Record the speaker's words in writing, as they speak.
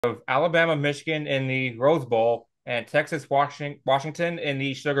of Alabama, Michigan in the Rose Bowl and Texas, Washington in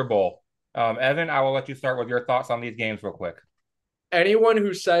the Sugar Bowl. Evan, I will let you start with your thoughts on these games real quick. Anyone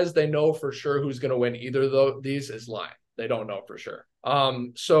who says they know for sure who's going to win either of these is lying. They don't know for sure.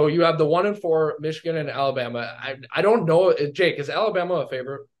 So you have the 1-4 Michigan and Alabama. I don't know. Jake, is Alabama a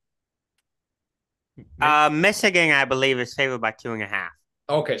favorite? Mich- Michigan, I believe, is favored by 2.5.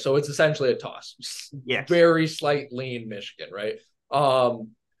 Okay, so it's essentially a toss. Yes. Very slight lean Michigan, right?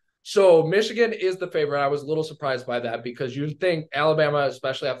 So Michigan is the favorite. I was a little surprised by that because you'd think Alabama,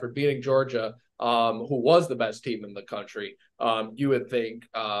 especially after beating Georgia, who was the best team in the country, you would think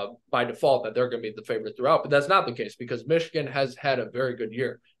by default that they're going to be the favorite throughout. But that's not the case because Michigan has had a very good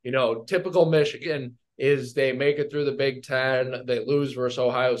year. Typical Michigan is they make it through the Big Ten, they lose versus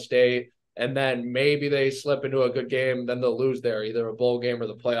Ohio State, and then maybe they slip into a good game, then they'll lose there, either a bowl game or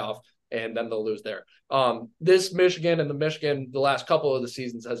the playoff, and then they'll lose there. This Michigan and the Michigan, the last couple of the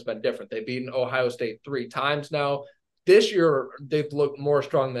seasons has been different. They've beaten Ohio State 3 times now. This year, they've looked more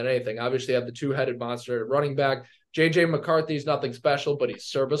strong than anything. Obviously, have the two-headed monster running back. JJ McCarthy's nothing special, but he's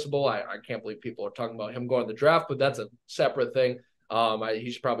serviceable. I can't believe people are talking about him going to the draft, but that's a separate thing.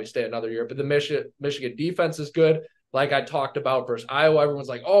 He should probably stay another year. But the Michigan defense is good. Like I talked about versus Iowa, everyone's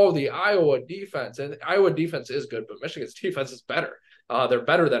like, "Oh, the Iowa defense," and Iowa defense is good, but Michigan's defense is better. They're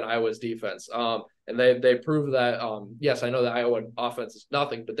better than Iowa's defense, and they prove that. Yes, I know the Iowa offense is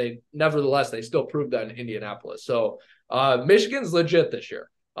nothing, but they still proved that in Indianapolis. So Michigan's legit this year.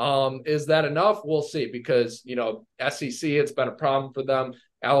 Is that enough? We'll see because SEC it's been a problem for them.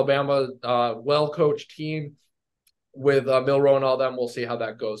 Alabama, well coached team with Milroe and all them. We'll see how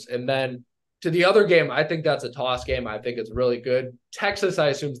that goes, and then. To the other game, I think that's a toss game. I think it's really good. Texas, I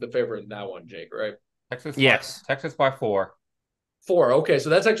assume, is the favorite in that one, Jake, right? Yes. Texas by 4. 4. Okay,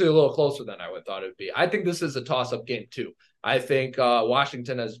 so that's actually a little closer than I would thought it would be. I think this is a toss-up game too. I think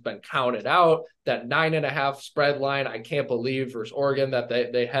Washington has been counted out. That 9.5 spread line, I can't believe versus Oregon that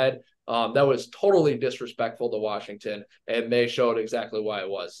they had. That was totally disrespectful to Washington, and they showed exactly why it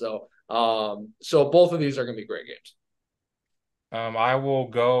was. So both of these are going to be great games. I will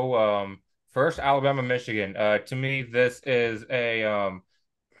go first Alabama, Michigan. To me, this is a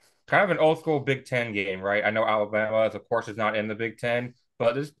kind of an old school Big Ten game, right? I know Alabama, of course, is not in the Big Ten,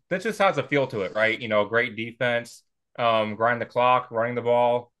 but this just has a feel to it, right? Great defense, grind the clock, running the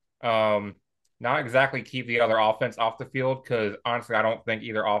ball, not exactly keep the other offense off the field because honestly, I don't think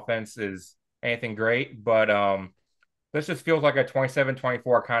either offense is anything great, but this just feels like a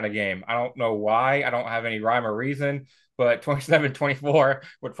 27-24 kind of game. I don't know why. I don't have any rhyme or reason, but 27-24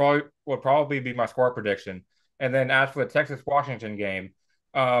 would probably be my score prediction. And then as for the Texas Washington game,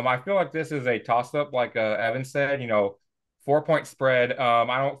 I feel like this is a toss up, like Evan said. 4-point spread.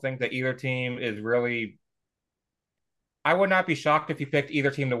 I don't think that either team is really. I would not be shocked if you picked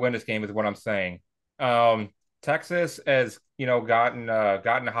either team to win this game. Is what I'm saying. Texas has gotten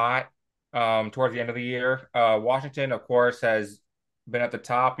hot towards the end of the year. Washington, of course, has been at the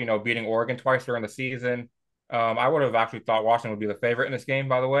top. Beating Oregon twice during the season. I would have actually thought Washington would be the favorite in this game,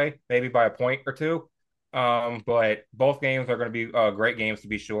 by the way, maybe by a point or two. But both games are going to be great games to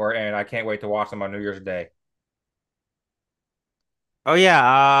be sure, and I can't wait to watch them on New Year's Day. Oh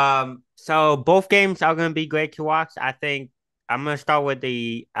yeah. So both games are gonna be great to watch. I think I'm gonna start with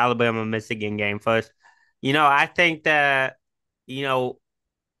the Alabama Michigan game first. I think that you know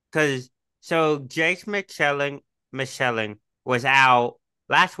because so Jace Michelin was out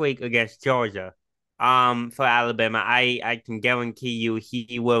last week against Georgia. For Alabama, I can guarantee you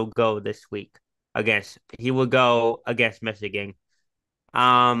he will go this week against he will go against Michigan.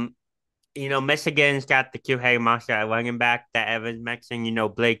 Um, Michigan's got the QA monster at running back that Evans mentioned,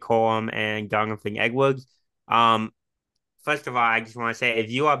 Blake Corum and Jonathan Edwards. Um, First of all, I just want to say if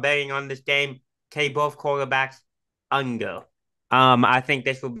you are betting on this game, take both quarterbacks under. I think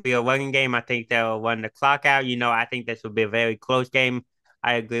this will be a running game. I think they'll run the clock out. I think this will be a very close game.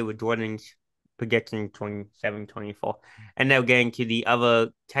 I agree with Jordan's prediction 27-24. And they'll get into the other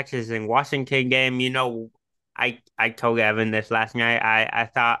Texas and Washington game. I told Evan this last night. I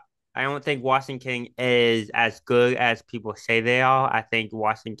thought I don't think Washington is as good as people say they are. I think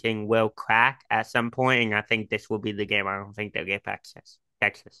Washington will crack at some point, and I think this will be the game. I don't think they'll get back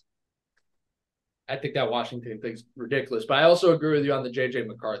Texas. I think that Washington thing's ridiculous, but I also agree with you on the JJ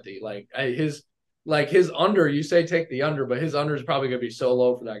McCarthy. His under, you say take the under, but his under is probably going to be so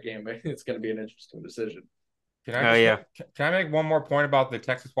low for that game. It's going to be an interesting decision. Can I Oh just yeah. can I make one more point about the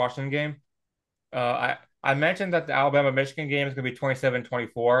Texas Washington game? I mentioned that the Alabama Michigan game is going to be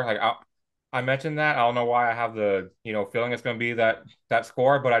 27-24. I mentioned that. I don't know why I have the feeling it's going to be that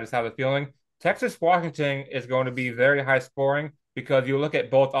score, but I just have the feeling Texas Washington is going to be very high scoring. because you look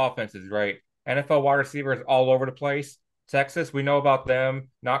at both offenses, right? NFL wide receivers all over the place. Texas, we know about them.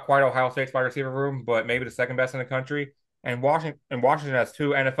 Not quite Ohio State's wide receiver room, but maybe the second best in the country. And Washington has two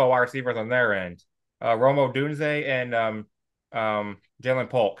NFL wide receivers on their end, Romo Dunze and Jalen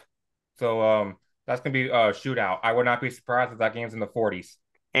Polk. So that's gonna be a shootout. I would not be surprised if that game's in the 40s.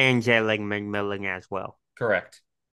 And Jalen McMillan as well. Correct.